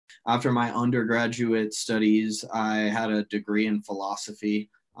After my undergraduate studies, I had a degree in philosophy.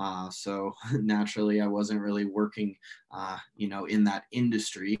 So naturally, I wasn't really working, in that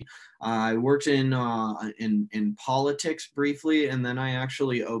industry. I worked in politics briefly, and then I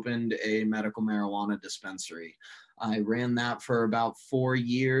actually opened a medical marijuana dispensary. I ran that for about 4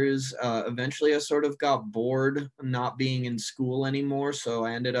 years. Eventually, I sort of got bored not being in school anymore, so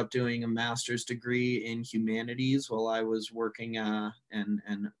I ended up doing a master's degree in humanities while I was working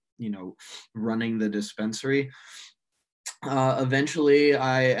and running the dispensary. Eventually,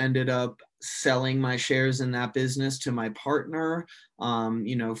 I ended up selling my shares in that business to my partner.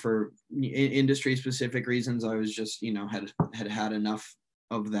 For industry specific reasons, I was just had enough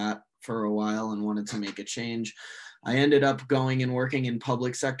of that for a while and wanted to make a change. I ended up going and working in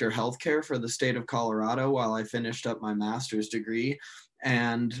public sector healthcare for the state of Colorado while I finished up my master's degree.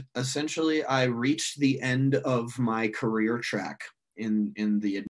 And essentially, I reached the end of my career track in the